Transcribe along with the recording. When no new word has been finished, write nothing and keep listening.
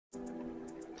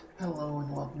Hello and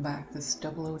welcome back. This is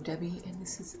Double O Debbie, and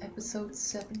this is episode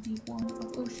 71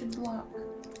 of Ocean Block.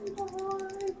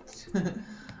 What?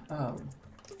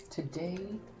 Today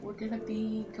we're gonna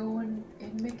be going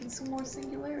and making some more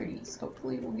singularities.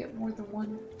 Hopefully we'll get more than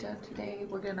one done today.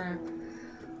 We're gonna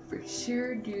for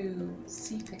sure do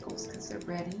sea pickles because they're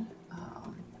ready.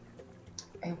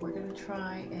 And we're gonna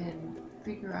try and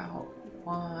figure out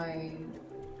why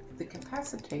the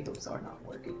capacitors are not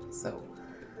working. So,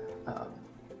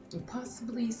 and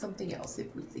possibly something else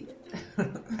if we see it.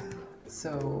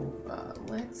 So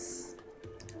let's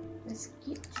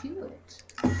get to it.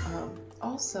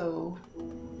 Also,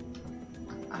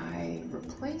 I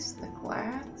replaced the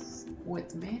glass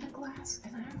with mana glass,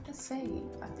 and I have to say,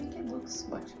 I think it looks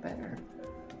much better.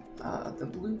 The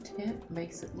blue tint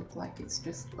makes it look like it's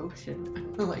just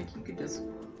ocean, like you could just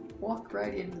walk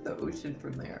right into the ocean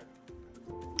from there.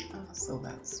 So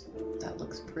that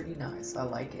looks pretty nice. I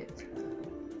like it.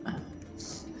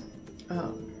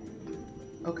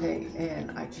 Okay, and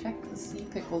I checked the sea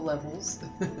pickle levels.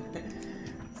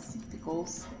 Sea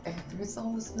pickles, and there's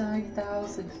almost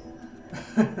 9,000.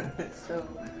 So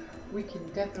we can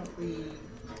definitely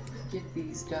get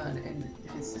these done, and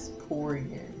this is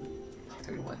pouring in.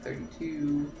 31,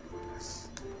 32.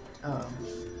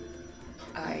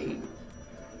 I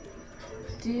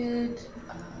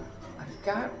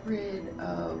got rid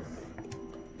of,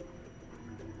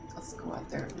 let's go out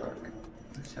there and look.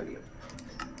 I'll show you.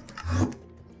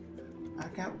 I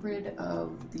got rid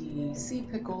of the sea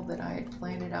pickle that I had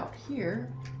planted out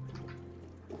here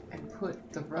and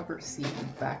put the rubber seed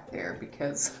back there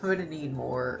because I'm gonna need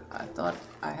more. I thought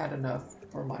I had enough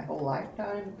for my whole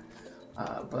lifetime,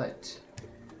 but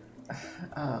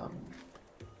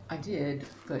I did,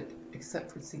 but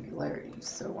except for Singularity.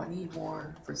 So I need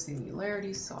more for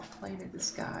Singularity, so I planted this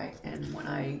guy, and when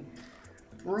I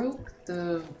broke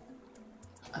the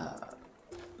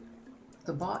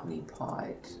botany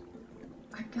pot,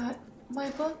 I got my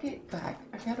bucket back.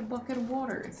 I got a bucket of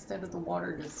water instead of the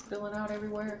water just spilling out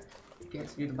everywhere. It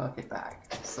gives you the bucket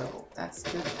back, so that's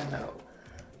good to know.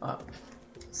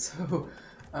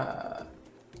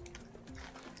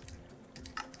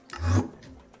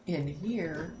 In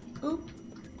here, oh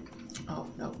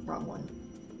no, wrong one.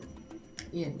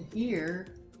 In here,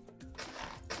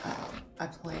 I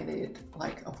planted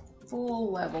like a full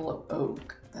level of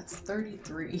oak. That's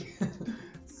 33,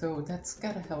 so that's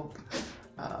gotta help.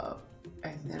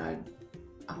 And then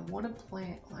I want to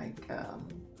plant like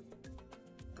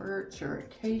birch or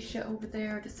acacia over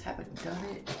there. Just haven't done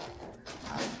it.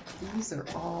 These are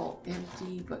all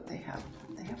empty, but they have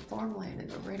farmland and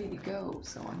they're ready to go.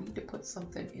 So I need to put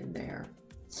something in there.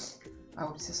 I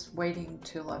was just waiting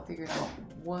till I figured out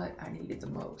what I needed the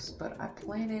most. But I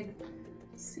planted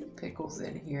sea pickles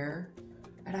in here,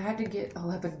 and I had to get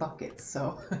 11 buckets.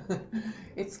 So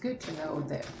it's good to know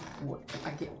that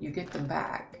you get them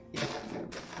back if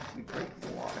you break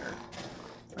the water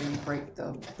or you break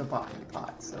the botany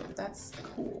pot. So that's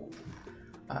cool.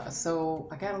 So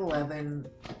I got 11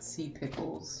 sea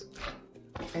pickles,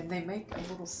 and they make a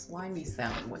little slimy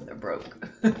sound when they're broke.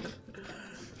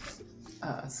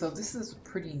 So this is a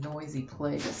pretty noisy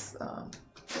place.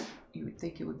 You would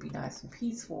think it would be nice and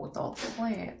peaceful with all the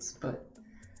plants, but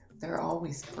they're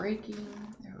always breaking.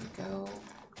 There we go.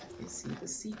 You see the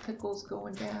sea pickles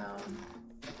going down.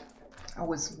 I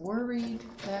was worried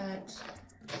that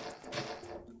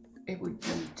it would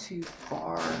be too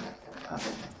far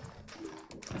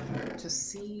to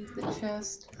see the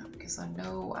chest, because I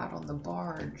know out on the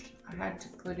barge I had to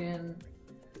put in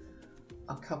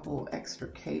a couple extra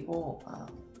cable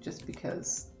just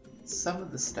because some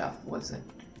of the stuff wasn't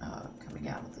coming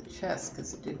out of the chest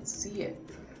because it didn't see it.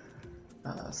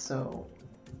 So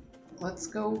let's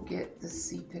go get the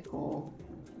sea pickle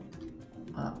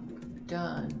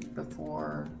done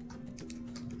before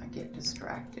I get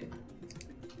distracted.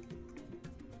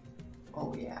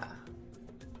 Oh yeah,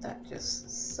 that just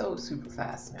so super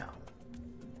fast now.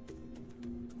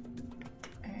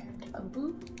 And a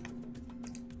boop.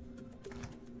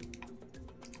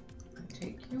 And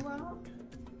take you out.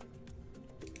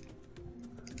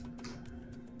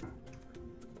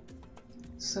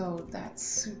 So that's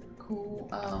super cool.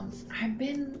 I've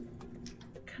been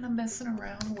kind of messing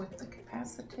around with the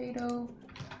capacitor.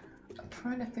 I'm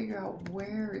trying to figure out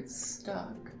where it's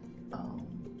stuck.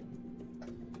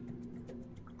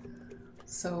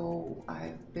 So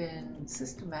I've been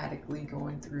systematically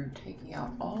going through taking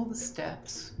out all the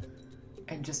steps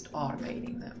and just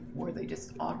automating them, where they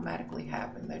just automatically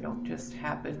happen. They don't just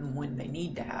happen when they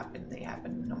need to happen. They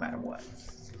happen no matter what.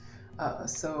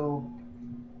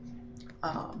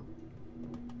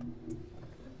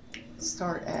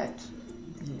 Start at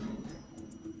the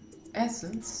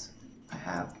essence. I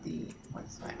have the,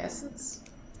 what's my essence?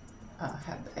 I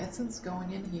have the essence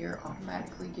going in here,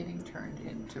 automatically getting turned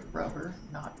into rubber,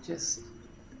 not just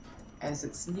as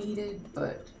it's needed,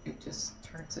 but it just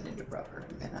turns it into rubber.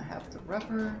 And then I have the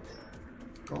rubber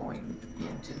going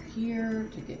into here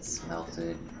to get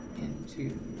smelted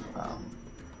into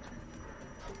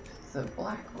the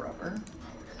black rubber.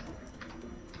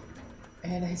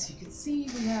 And as you can see,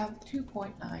 we have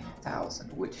 2.9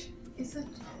 thousand, which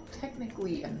isn't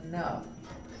technically enough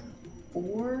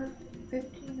for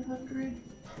 1,500.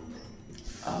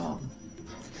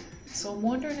 So I'm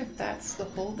wondering if that's the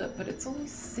holdup, but it's only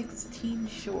 16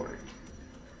 short.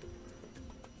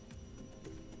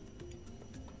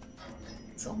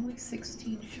 It's only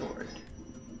 16 short.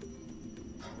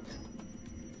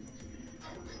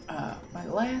 My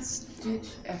last ditch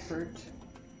effort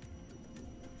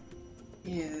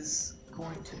is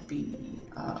going to be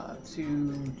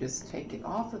to just take it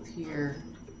off of here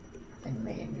and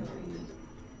manually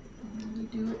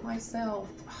do it myself.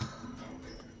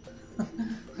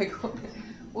 Like,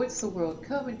 what's the world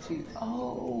coming to?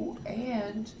 Oh,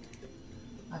 and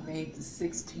I made the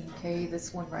 16K,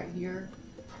 this one right here,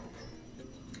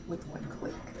 with one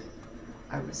click.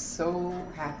 I was so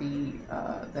happy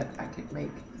that I could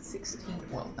make 16,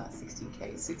 well, not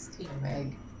 16K, 16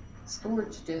 meg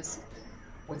storage disk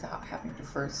without having to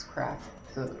first craft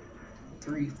the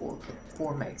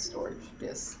 4 meg storage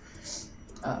disks.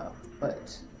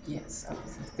 But yes, I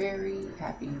was very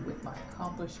happy with my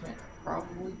accomplishment.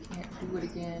 Probably can't do it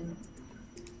again.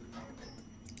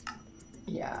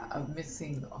 Yeah, I'm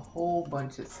missing a whole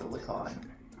bunch of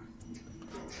silicon.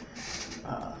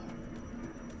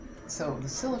 So the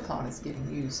silicon is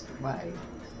getting used by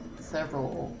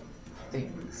several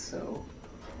things. So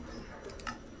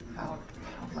how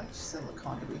much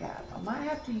silicon do we have? I might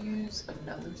have to use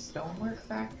another stonework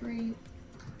factory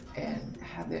and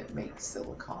have it make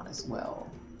silicon as well,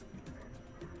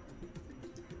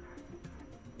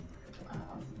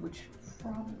 which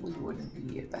probably wouldn't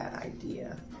be a bad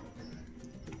idea.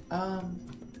 What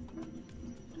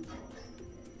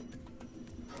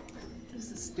is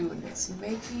this doing? It's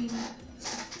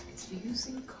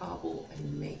using cobble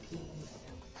and making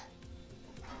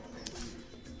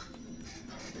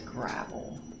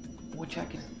gravel, which I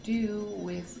could do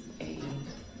with a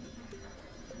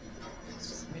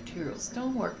material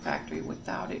stonework factory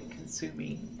without it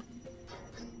consuming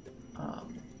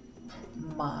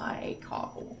my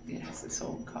cobble. It has its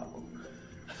own cobble.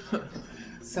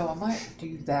 So I might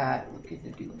do that, look into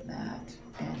doing that,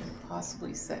 and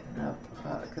possibly setting up,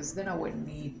 because then I wouldn't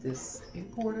need this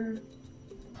importer,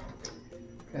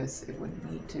 because it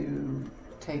would need to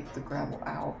take the gravel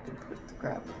out and put the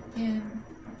gravel in.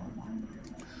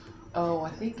 Oh, I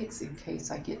think it's in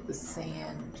case I get the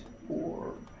sand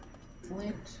or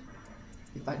flint.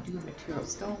 If I do a material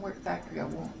stonework factory, I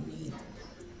won't need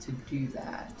to do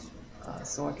that.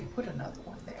 So I can put another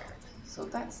one there. So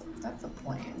that's a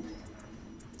plan.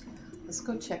 Let's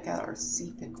go check out our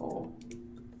sea pickle.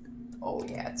 Oh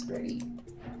yeah, it's ready.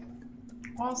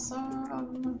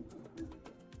 Awesome.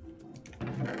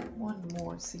 One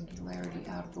more singularity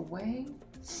out of the way.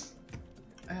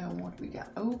 And what do we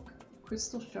got? Oak,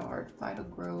 crystal shard, vital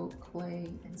grow, clay,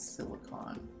 and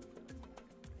silicon.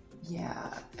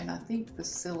 Yeah, and I think the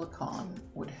silicon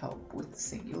would help with the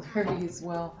singularity as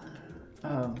well.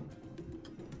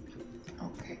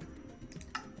 Okay.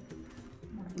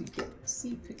 What do we get?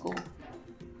 Sea pickle,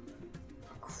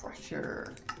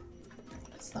 crusher.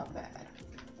 That's not bad.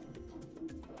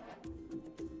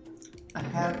 I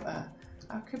have,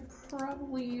 I could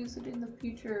probably use it in the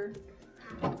future,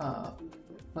 but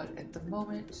at the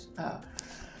moment, I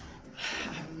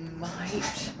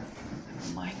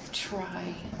might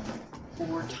try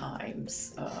 4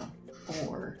 times,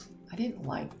 or I didn't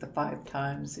like the 5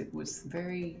 times. It was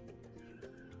very,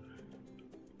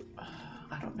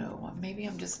 I don't know, maybe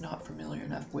I'm just not familiar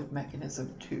enough with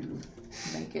mechanism to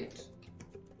make it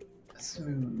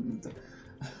smooth.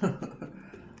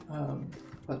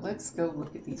 But let's go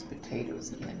look at these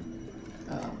potatoes again.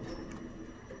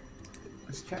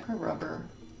 Let's check our rubber.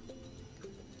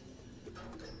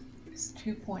 It's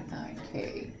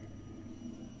 2.9K.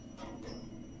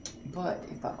 But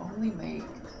if I only make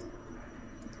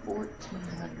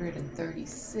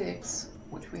 1,436,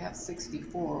 which we have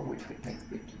 64, which would make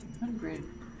 1,500,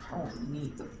 I won't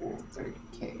need the full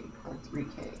 30K or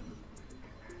 3K.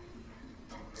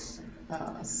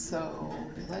 So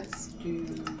let's do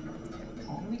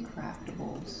only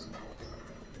craftables.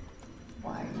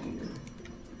 Why you?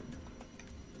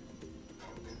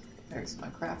 There's my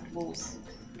craftables.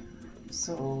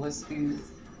 So let's do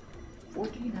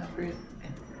 1,400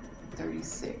 and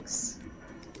 36.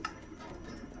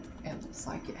 It looks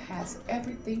like it has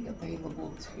everything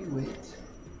available to it.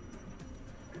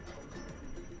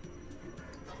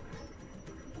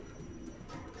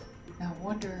 Now I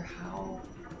wonder how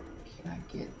can I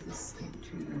get this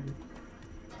into...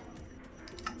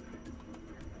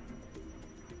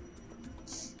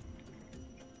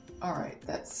 Alright,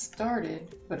 that's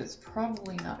started, but it's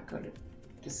probably not going to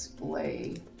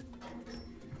display.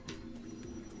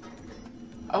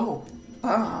 Oh,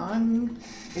 bang!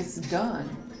 It's done.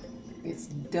 It's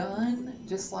done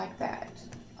just like that.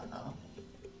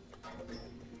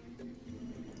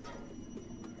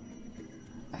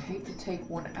 I hate to take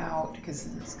one out because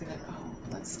it's gonna, oh,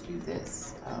 let's do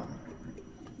this.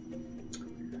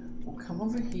 We'll come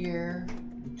over here,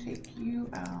 we'll take you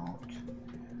out,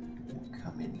 we'll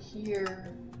come in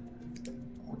here,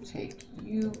 we'll take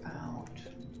you out,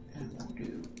 and we'll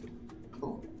do,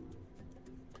 boom.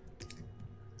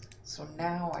 So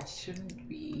now I shouldn't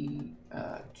be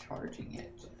charging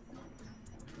it.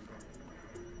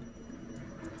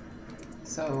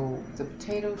 So the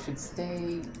potato should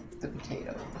stay the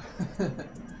potato.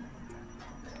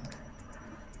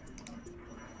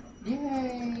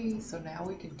 Yay! So now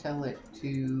we can tell it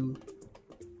to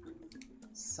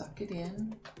suck it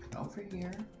in over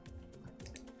here.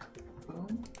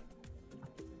 Boom.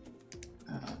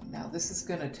 Now this is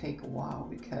gonna take a while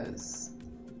because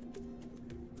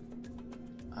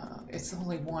it's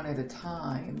only one at a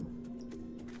time.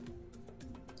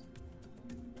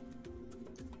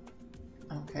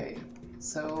 Okay,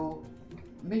 so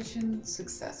mission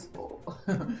successful.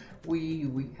 we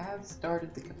have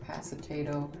started the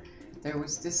capacitator. There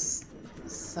was this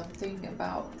something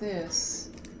about this.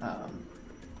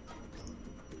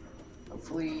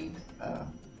 Hopefully, I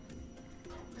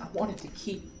wanted to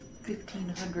keep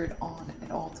 1500 on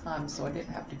at all times, so I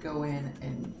didn't have to go in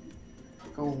and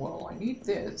go, well, I need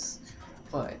this.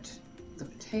 But the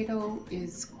potato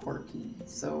is quirky,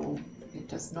 so it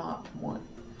does not want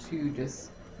to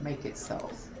just make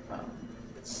itself,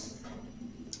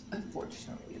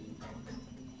 unfortunately.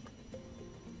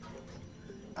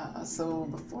 So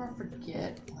before I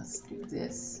forget, let's do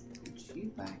this. Put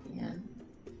you back in.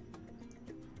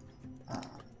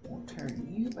 We'll turn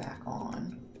you back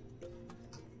on.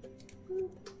 And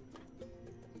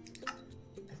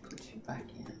put you back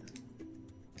in.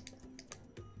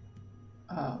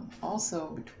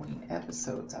 Also, between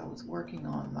episodes, I was working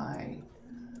on my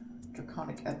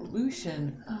Draconic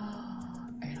Evolution,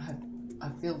 and I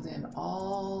filled in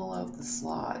all of the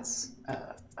slots.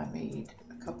 I made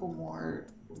a couple more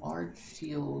large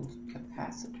shield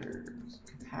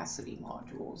capacity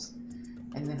modules,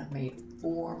 and then I made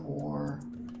 4 more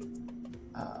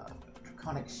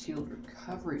Draconic Shield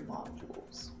recovery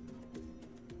modules.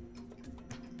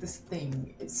 This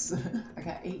thing is, I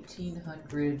got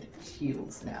 1800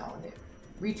 shields now, and it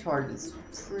recharges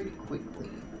pretty quickly.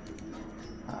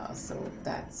 So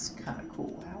that's kind of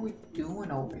cool. How are we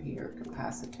doing over here,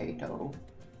 Capacitato?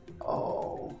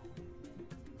 Oh,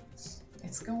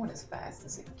 it's going as fast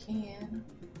as it can.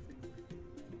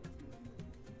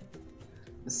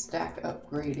 The stack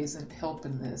upgrade isn't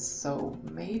helping this, so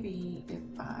maybe if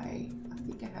I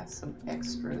think I have some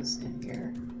extras in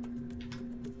here.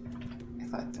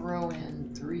 If I throw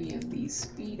in 3 of these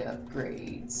speed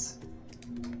upgrades,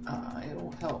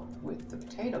 it'll help with the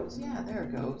potatoes. Yeah, there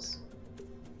it goes.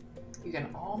 You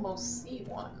can almost see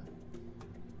one.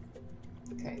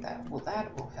 Okay, that will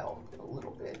help a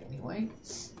little bit anyway.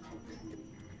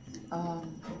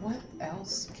 What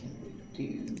else can we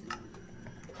do?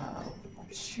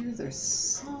 I'm sure there's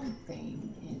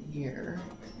something in here.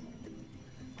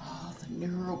 Oh, the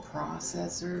neural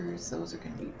processors, those are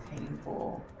going to be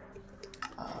painful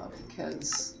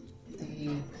because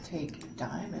they take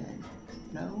diamond.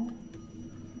 No?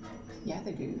 Yeah,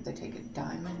 they do. They take a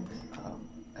diamond,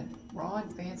 a raw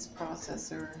advanced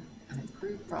processor, an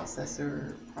improved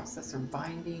processor, processor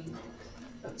binding,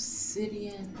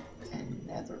 obsidian, and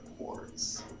nether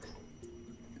quartz.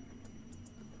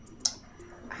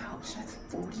 Ouch, that's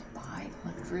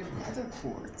 4,500 nether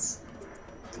quartz.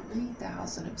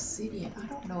 3,000 obsidian. I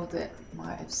don't know that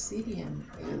my obsidian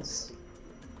is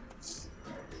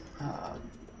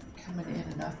coming in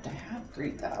enough to have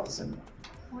 3,000.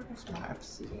 Where's my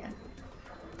obsidian?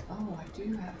 Oh, I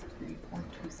do have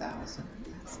 3.2 thousand.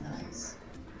 That's nice.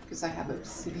 Because I have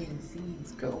obsidian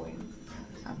seeds going.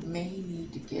 I may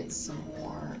need to get some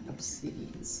more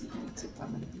obsidian seeds if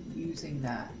I'm going to be using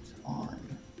that on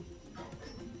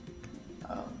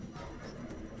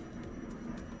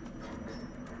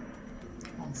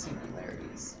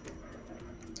singularities.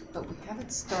 But we haven't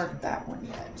haven't started that one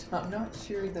yet. I'm not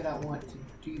sure that I want to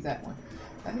do that one.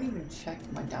 I haven't even checked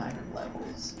my diamond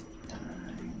levels.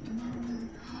 Diamond.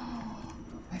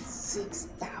 I have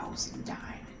 6,000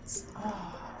 diamonds.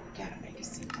 Oh, gotta make a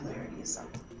singularity or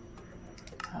something.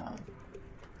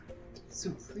 So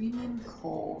premium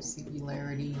coal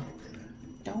singularity.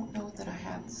 Don't know that I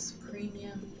have this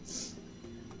premium.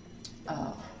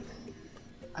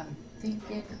 I'm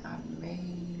thinking I may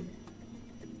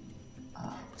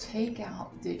take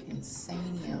out the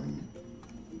insanium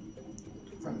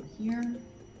from here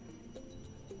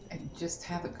and just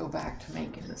have it go back to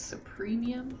making the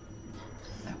supremium.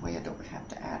 That way I don't have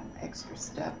to add an extra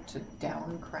step to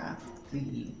downcraft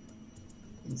the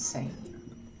insanium.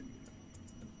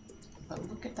 But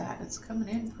look at that, it's coming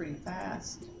in pretty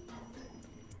fast.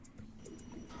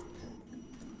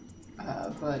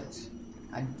 But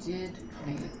I did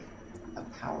make a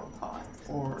power pot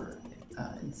for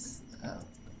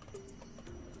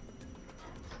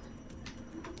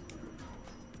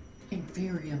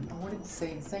Inferium. I wanted to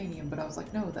say Insanium, but I was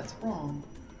like, no, that's wrong.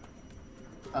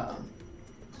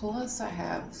 Plus I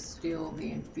have still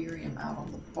the Inferium out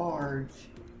on the barge,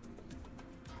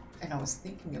 and I was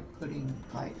thinking of putting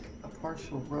like a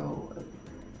partial row of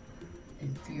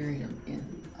Inferium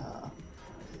in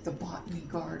the botany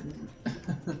garden. I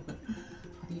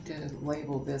need to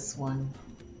label this one.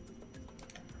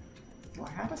 Do I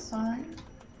have a sign?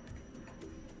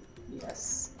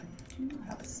 Yes, I do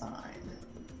have a sign.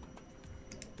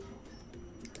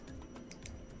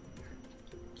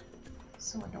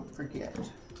 So I don't forget.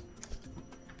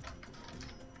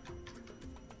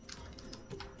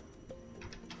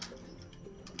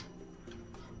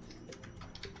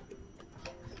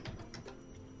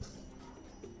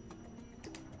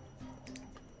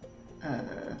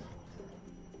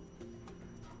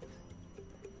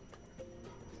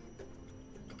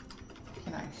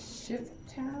 Can I shift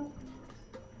tab?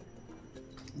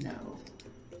 No.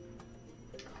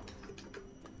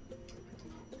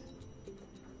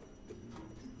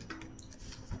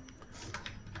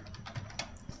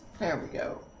 There we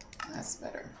go. That's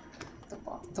better.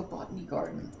 The botany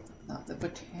garden, not the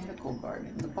botanical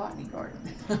garden, the botany garden.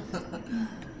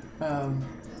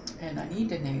 And I need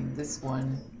to name this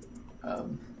one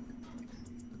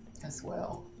as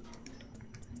well.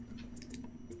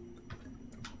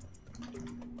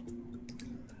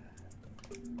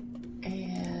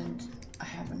 And I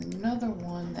have another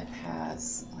one that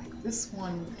has, like this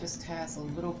one just has a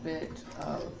little bit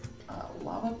of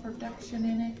lava production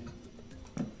in it.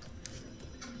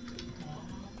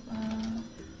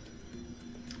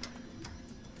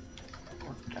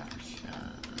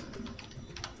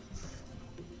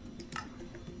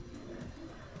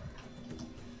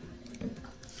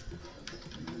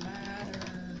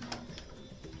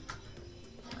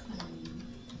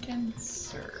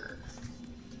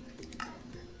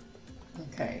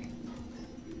 Okay.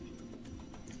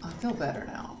 I feel better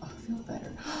now. I feel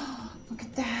better. Look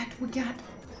at that. We got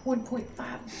 1.5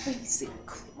 basic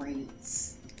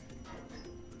crates.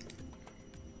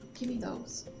 Give me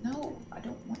those. No, I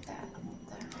don't want that. I want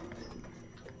that.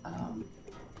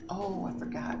 Oh, I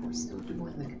forgot. We're still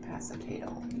doing the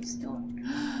capacitator. You still...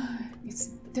 It's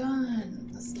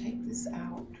done. Let's take this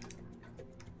out.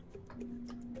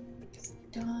 It's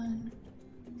done.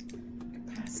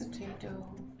 Capacitator.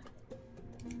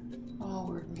 Oh,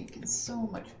 we're making so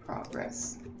much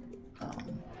progress.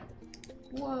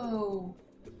 Whoa.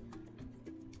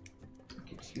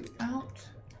 Get you out.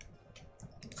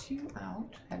 Get you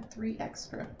out. Had 3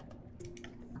 extra.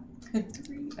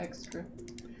 3 extra.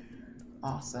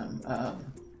 Awesome.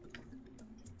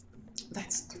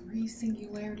 That's 3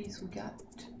 singularities we got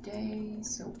today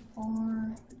so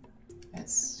far.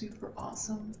 That's super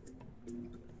awesome.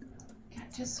 I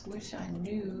just wish I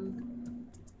knew.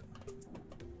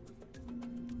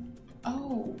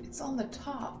 Oh, it's on the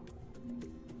top.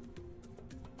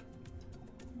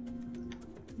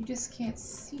 You just can't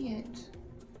see it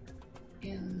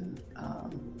in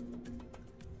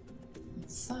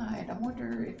inside. I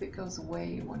wonder if it goes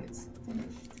away when it's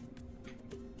finished.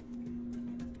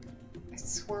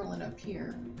 It's swirling up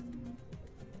here.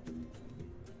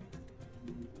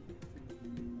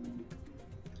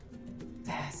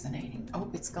 Fascinating. Oh,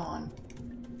 it's gone.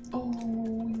 Oh,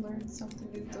 we learned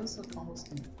something new. Those look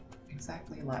almost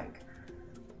exactly like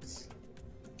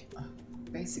a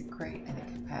basic crate and a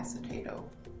capacitator.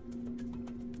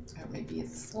 Or maybe a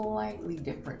slightly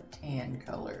different tan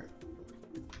color.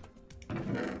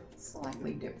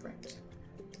 Slightly different.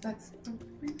 That's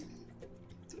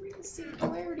 3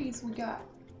 singularities we got.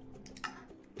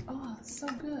 Oh, so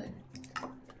good.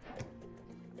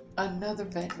 Another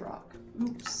bedrock.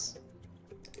 Oops.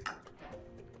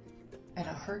 and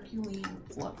a Herculean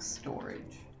flux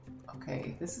storage.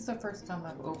 Okay, this is the first time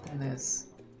I've opened this.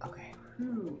 Okay,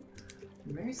 whew.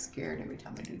 I'm very scared every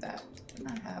time I do that.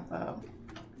 Didn't I have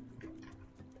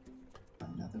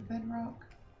another bedrock?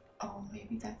 Oh,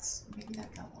 maybe that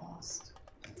got lost.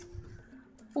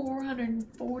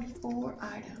 444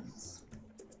 items.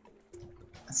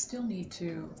 I still need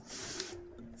to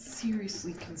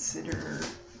seriously consider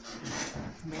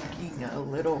making a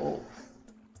little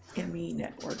ME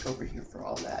network over here for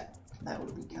all that. That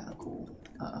would be kind of cool.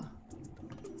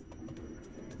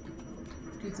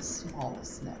 Do the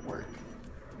smallest network.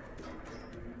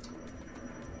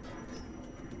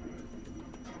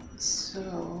 So,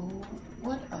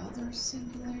 what other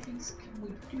singularities can we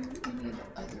do? Any of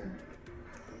the other?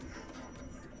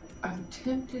 I'm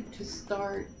tempted to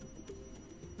start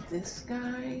this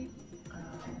guy,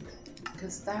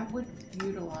 because that would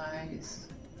utilize,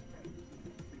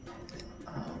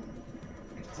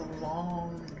 it's a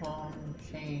long, long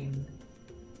chain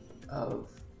of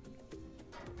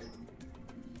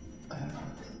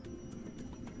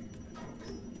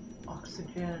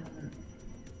oxygen,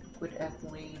 liquid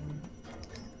ethylene.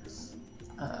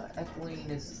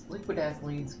 Liquid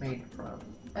ethylene is made from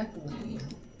ethylene,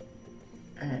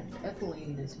 and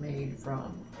ethylene is made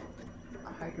from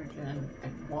hydrogen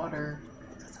and water.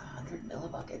 That's 100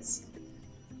 millibuckets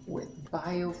with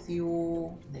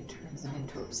biofuel, and it turns it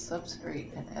into a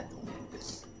substrate and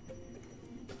ethylene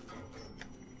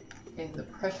in the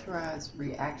pressurized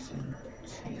reaction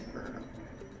chamber.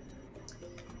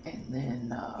 And then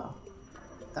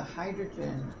the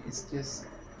hydrogen is just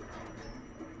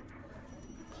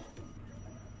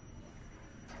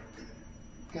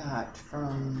got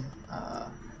from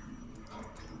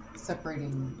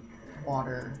separating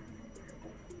water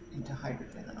into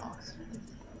hydrogen and oxygen.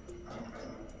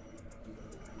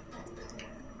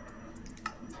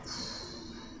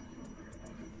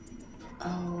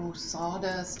 Oh,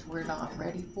 sawdust we're not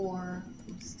ready for.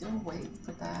 I'm still waiting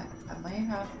for that. I may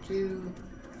have to,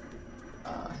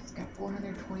 it's got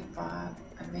 425.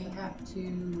 I may have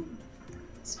to,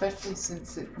 especially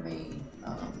since it made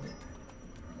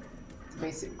the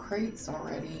basic crates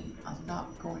already, I'm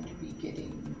not going to be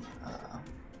getting,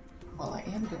 well, I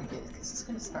am going to get it because it's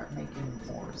going to start making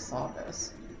more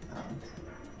sawdust,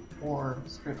 more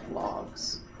stripped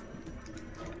logs.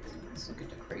 Let's look at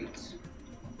the crates.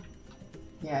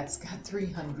 Yeah, it's got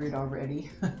 300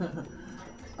 already.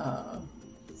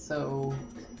 So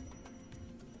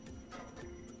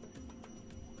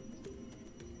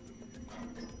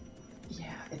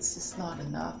yeah, it's just not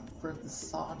enough for the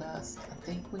sawdust. I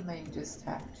think we may just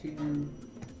have to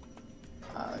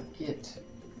get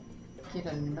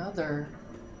another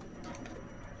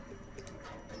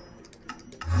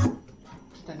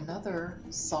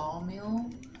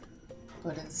sawmill,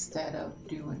 but instead of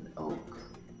doing oak,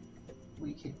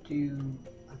 we could do,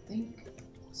 I think,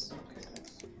 let's look at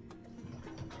it.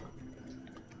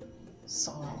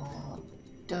 Sawdust.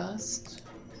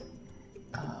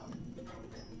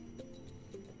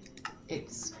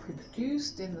 It's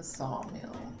produced in the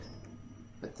sawmill,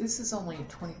 but this is only a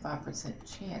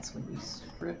 25% chance when you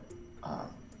strip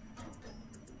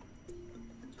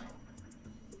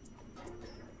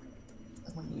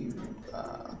when you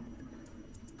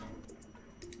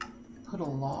put a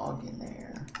log in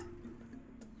there.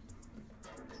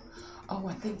 Oh,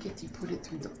 I think if you put it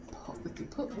through if you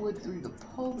put wood through the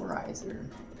pulverizer,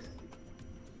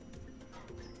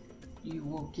 you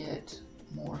will get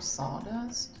more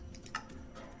sawdust.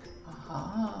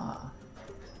 Aha.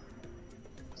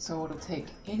 So it'll take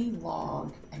any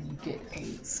log and you get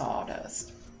a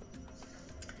sawdust.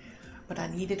 But I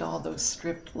needed all those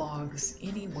stripped logs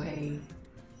anyway.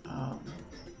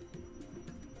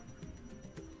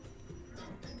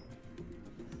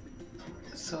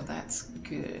 So that's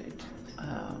good.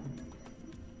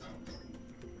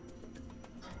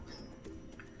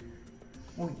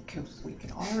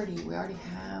 We already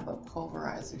have a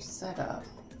pulverizer set up.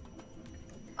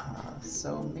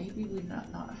 So maybe we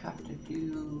not have to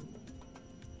do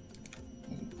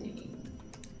anything.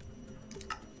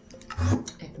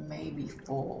 It may be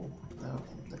full, though.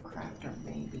 The crafter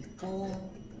may be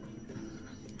full.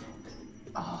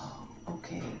 Oh,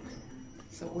 okay.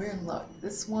 So we're in luck.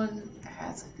 This one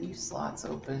has a few slots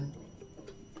open.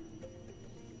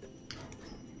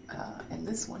 And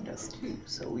this one does too.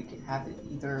 So we can have it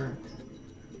either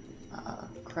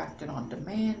crafted on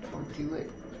demand or do it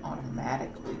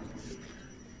automatically.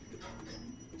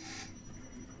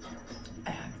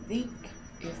 I think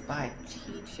if I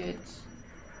teach it,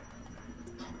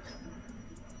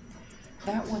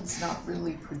 that one's not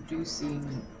really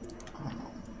producing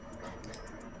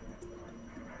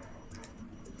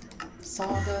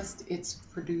sawdust, it's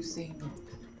producing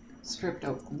stripped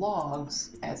oak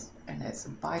logs and as a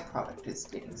byproduct it's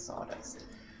getting sawdust.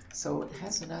 So it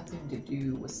has nothing to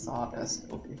do with sawdust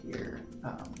over here.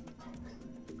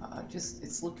 Just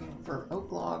it's looking for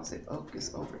oak logs. If oak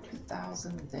is over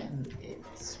 2,000, then it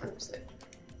strips it,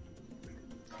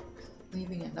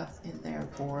 leaving enough in there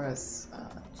for us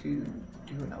to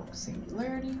do an oak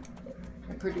singularity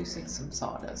and producing some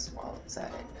sawdust while it's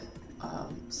at it.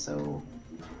 So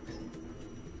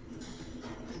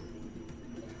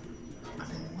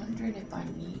I'm wondering if I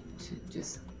need to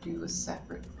just do a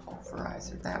separate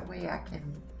pulverizer. That way I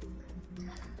can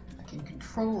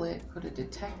control it, put a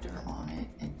detector on it,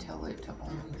 and tell it to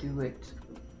only do it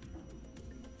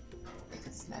if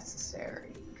it's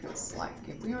necessary. Because, like,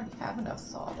 if we already have enough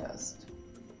sawdust,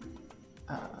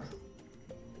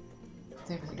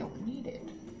 then we don't need it.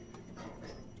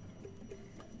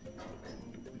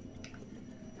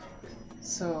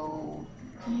 So,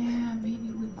 yeah,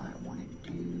 maybe we might want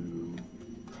to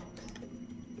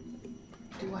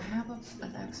do I have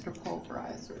an extra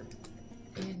pulverizer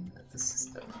in the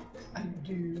system? I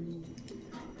do.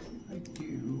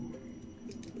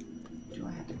 Do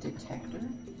I have a detector?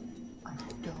 I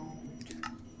don't.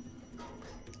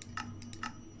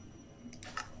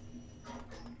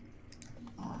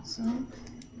 Awesome.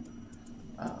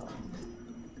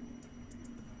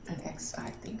 I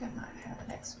think I might have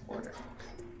an exporter.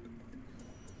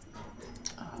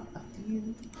 A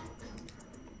few.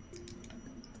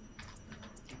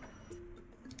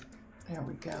 There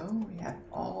we go. We have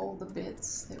all the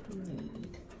bits that we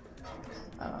need.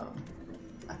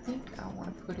 I think I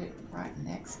want to put it right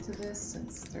next to this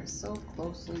since they're so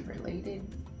closely related.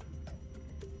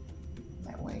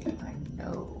 That way I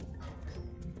know.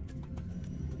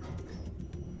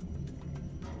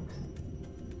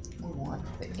 We want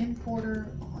the importer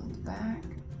on the back.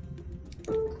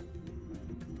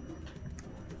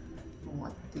 We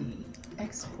want the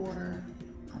exporter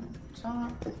on the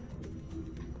top.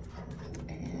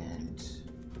 And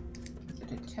the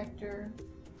detector.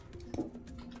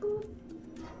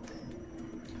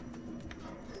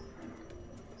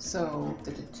 So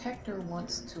the detector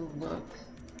wants to look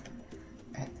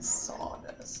at the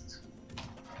sawdust.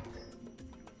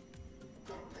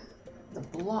 The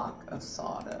block of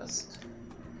sawdust.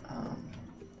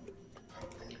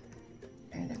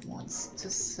 And it wants to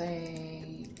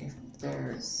say if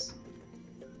there's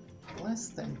less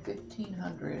than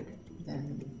 1,500,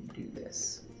 then do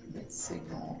this. Emit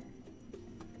signal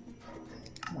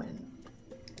when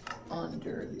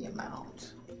under the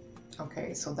amount.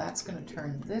 Okay, so that's going to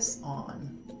turn this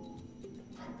on.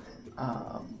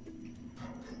 Oh,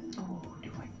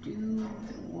 do I do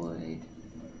wood?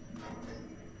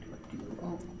 Do I do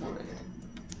oak wood?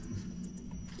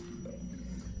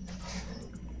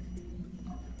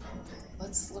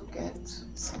 Let's look at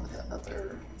some of the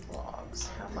other logs.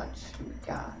 How much do we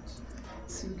got?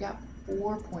 So we got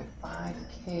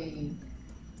 4.5K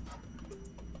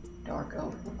dark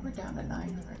oak. Look, we're down to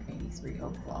 983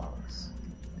 oak logs.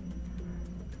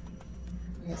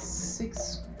 We have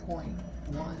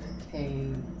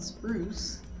 6.1K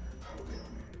spruce.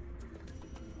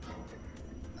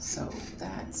 So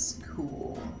that's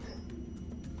cool.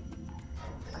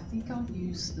 I think I'll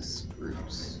use the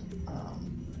spruce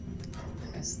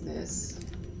as this.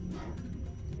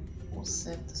 We'll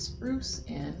set the spruce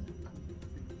in.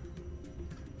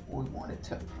 We want it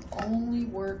to only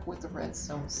work with the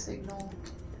redstone signal.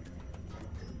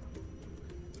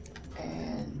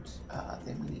 And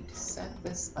then we need to set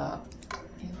this up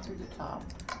in through the top,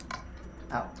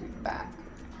 out through the back.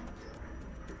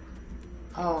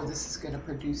 Oh, this is going to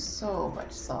produce so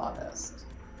much sawdust.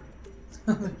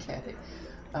 Look at it.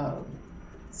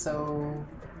 So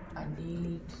I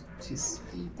need to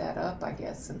speed that up, I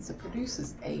guess, since it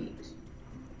produces 8.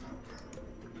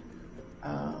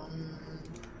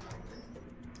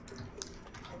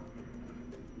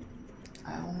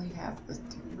 I only have the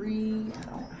 3. I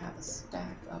don't have a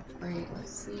stack upgrade.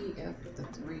 Let's see if the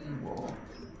 3 will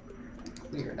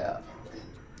clear it up.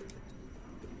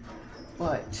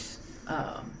 But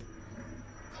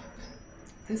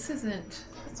this isn't,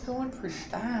 it's going pretty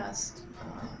fast.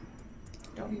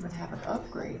 Don't even have an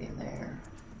upgrade in there.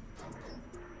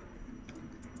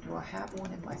 Do I have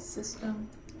one in my system?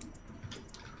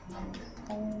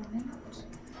 Component?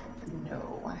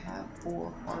 No, I have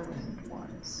 4 hardened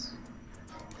ones.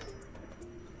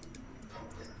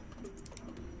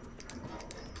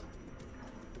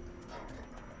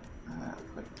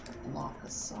 Put a block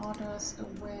of sawdust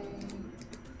away.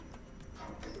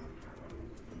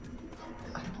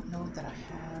 I don't know that I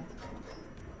have.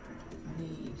 I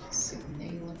need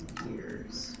signalum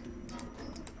gears.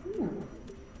 Ooh,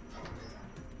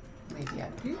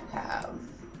 do have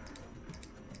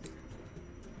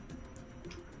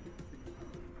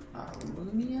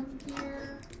aluminum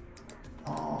here.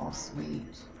 Oh,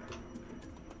 sweet.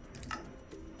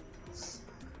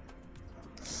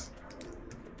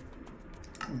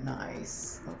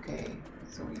 Nice. Okay,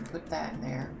 so we can put that in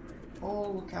there.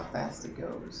 Oh, look how fast it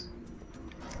goes.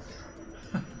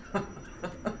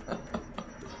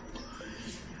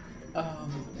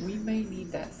 We may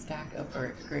need that stack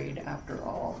upgrade after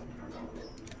all.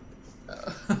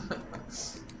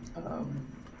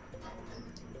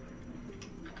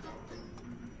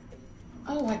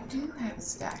 Oh, I do have a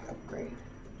stack upgrade.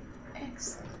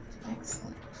 Excellent,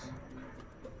 excellent.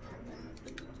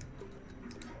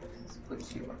 Let's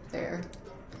put you up there.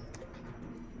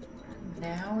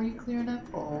 Now are you clearing up?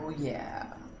 Oh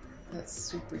yeah, that's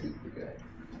super duper good.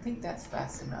 I think that's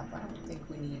fast enough. I don't think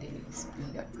we need any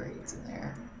speed upgrades in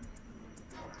there.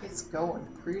 It's going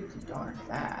pretty darn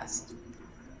fast.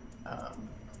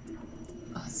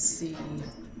 Let's see.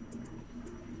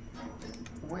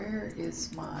 Where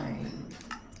is my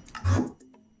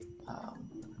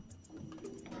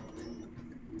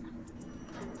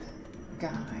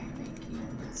guy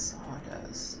making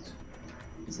sawdust?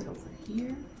 Is it over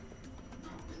here?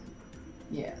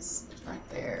 Yes, it's right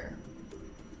there.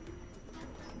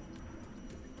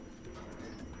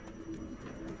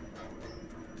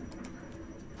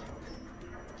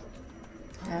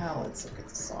 Now let's look at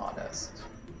the sawdust.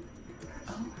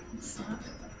 Oh, it's not.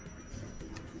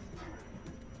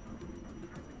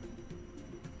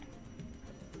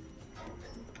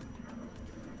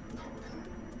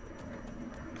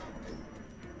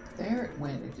 There it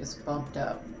went, it just bumped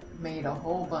up. Made a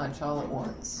whole bunch all at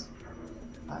once.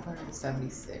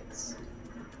 576.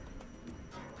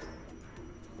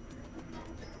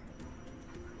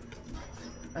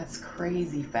 That's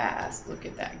crazy fast. Look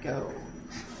at that go.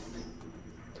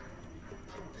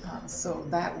 So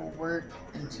that will work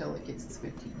until it gets to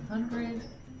 1500,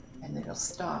 and then it'll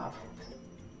stop.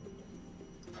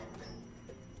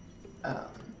 Wow,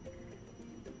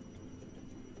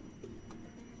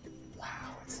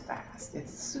 it's fast.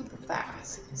 It's super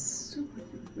fast. It's super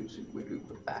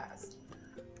duper fast.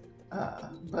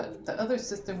 But the other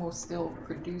system will still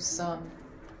produce some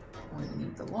when you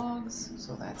need the logs,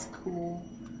 so that's cool.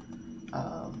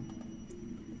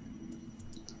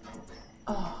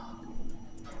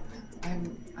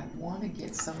 I want to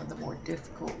get some of the more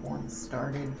difficult ones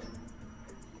started.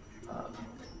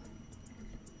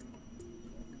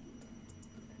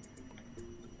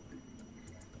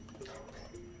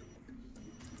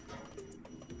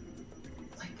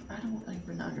 Like, I don't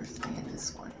even understand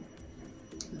this one.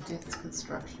 The dense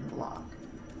construction block.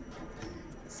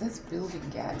 It says building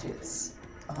gadgets,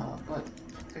 but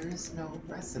there is no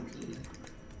recipe.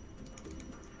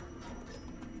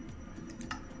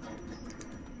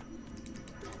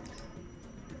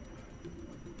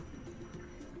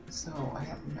 So I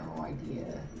have no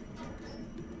idea.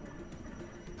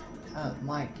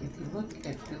 Like, if you look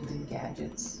at building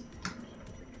gadgets,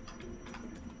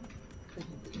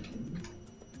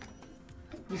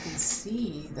 you can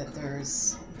see that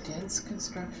there's dense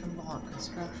construction block,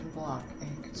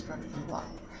 and construction block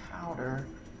powder,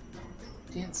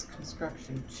 dense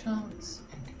construction chunks,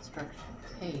 and construction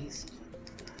paste.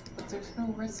 But there's no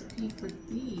recipe for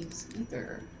these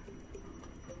either.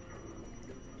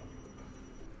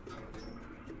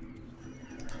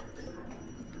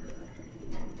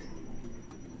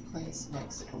 Place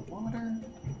next to water.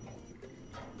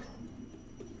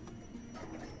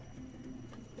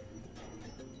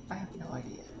 I have no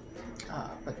idea.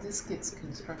 But this gets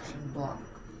construction block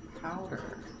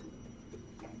powder.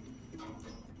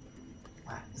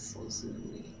 Lapis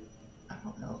lazuli. I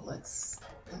don't know. Let's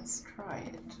try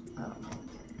it.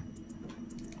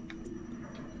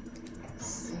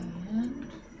 Sand.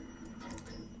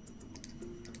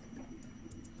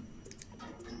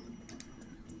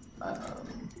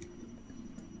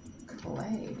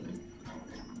 Clay.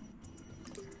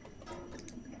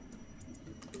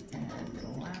 And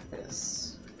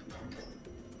lapis.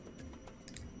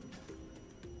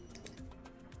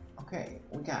 Okay,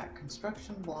 we got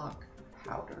construction block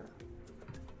powder.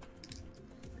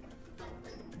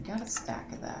 We got a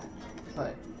stack of that,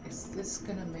 but is this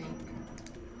gonna make,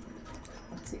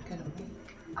 what's it gonna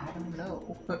make? I don't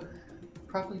know.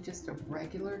 Probably just a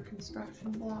regular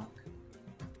construction block.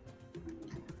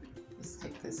 Let's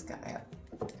take this guy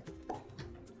up.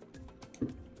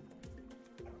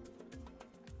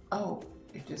 Oh,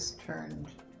 it just turned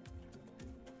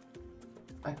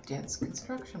a dense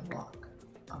construction block.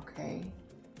 Okay.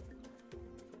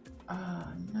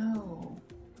 No.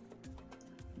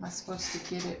 Am I supposed to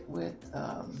get it with,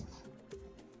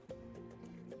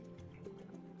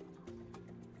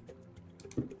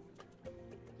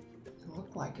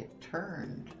 like it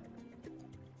turned.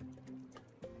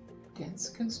 Dense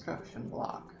construction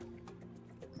block.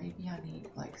 Maybe I need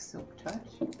like silk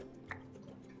touch.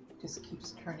 Just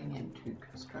keeps turning into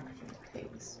construction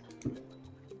paste.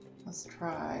 Let's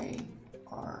try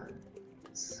our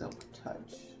silk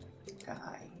touch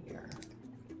guy here.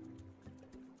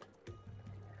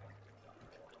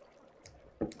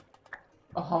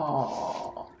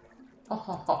 Oh,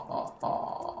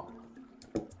 oh.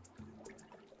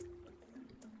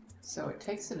 So it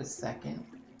takes it a second.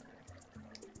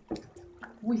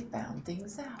 We found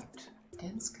things out.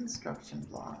 Dense construction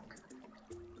block.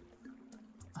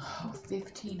 Oh,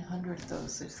 1,500 of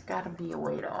those. There's got to be a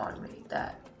way to automate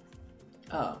that.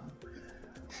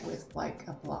 With like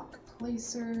a block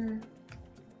placer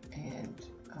and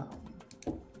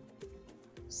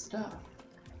stuff.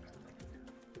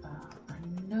 I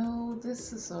know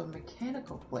this is a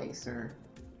mechanical placer,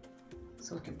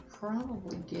 so we can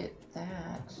probably get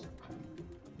that.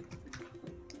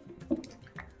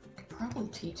 Could probably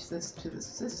teach this to the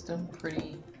system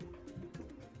pretty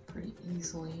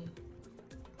easily.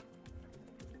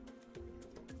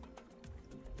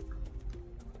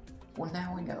 Well,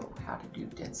 now we know how to do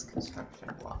dense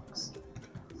construction blocks.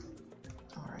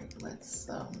 Alright, let's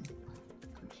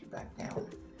put you back down.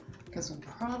 Because we'll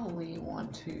probably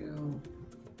want to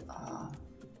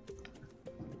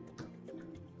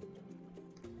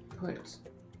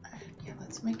yeah,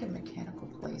 let's make a mechanical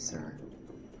placer.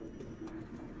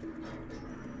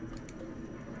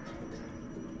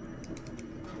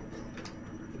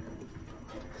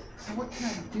 Now what can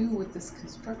I do with this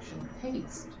construction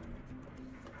paste?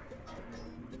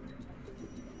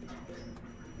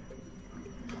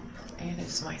 And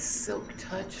is my silk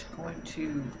touch going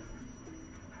to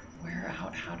wear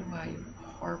out? How do I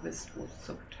harvest with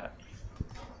silk touch?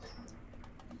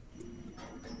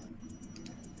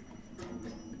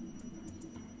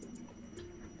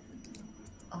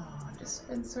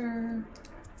 Dispenser.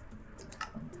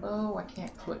 Oh, I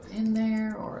can't put in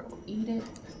there or it will eat it.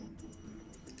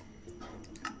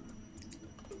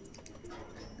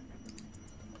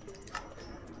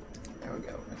 There we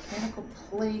go. Mechanical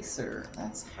placer.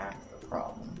 That's half the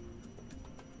problem.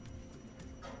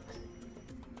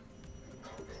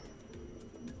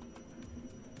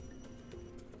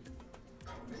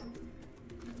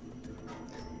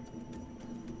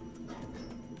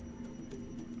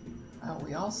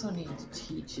 We also need to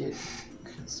teach it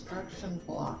construction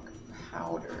block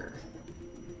powder.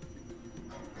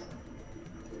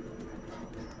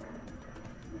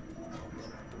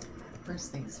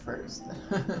 First things first,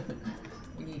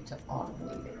 we need to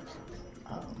automate it.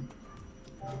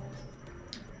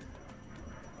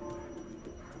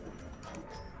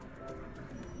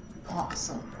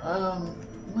 Awesome.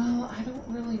 Well, I don't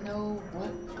really know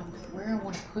where I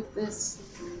want to put this.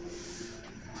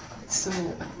 So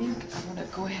I think I'm going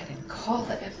to go ahead and call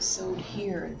the episode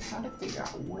here and try to figure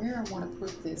out where I want to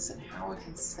put this and how I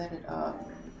can set it up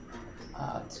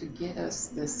to get us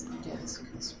this dense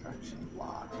construction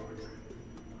block.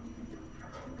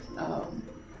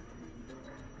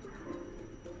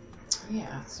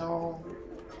 Yeah, so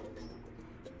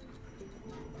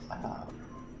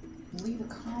leave a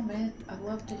comment. I'd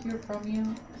love to hear from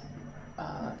you.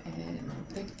 And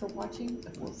thank you for watching,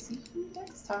 and we'll see you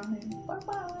next time.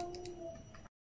 Bye-bye.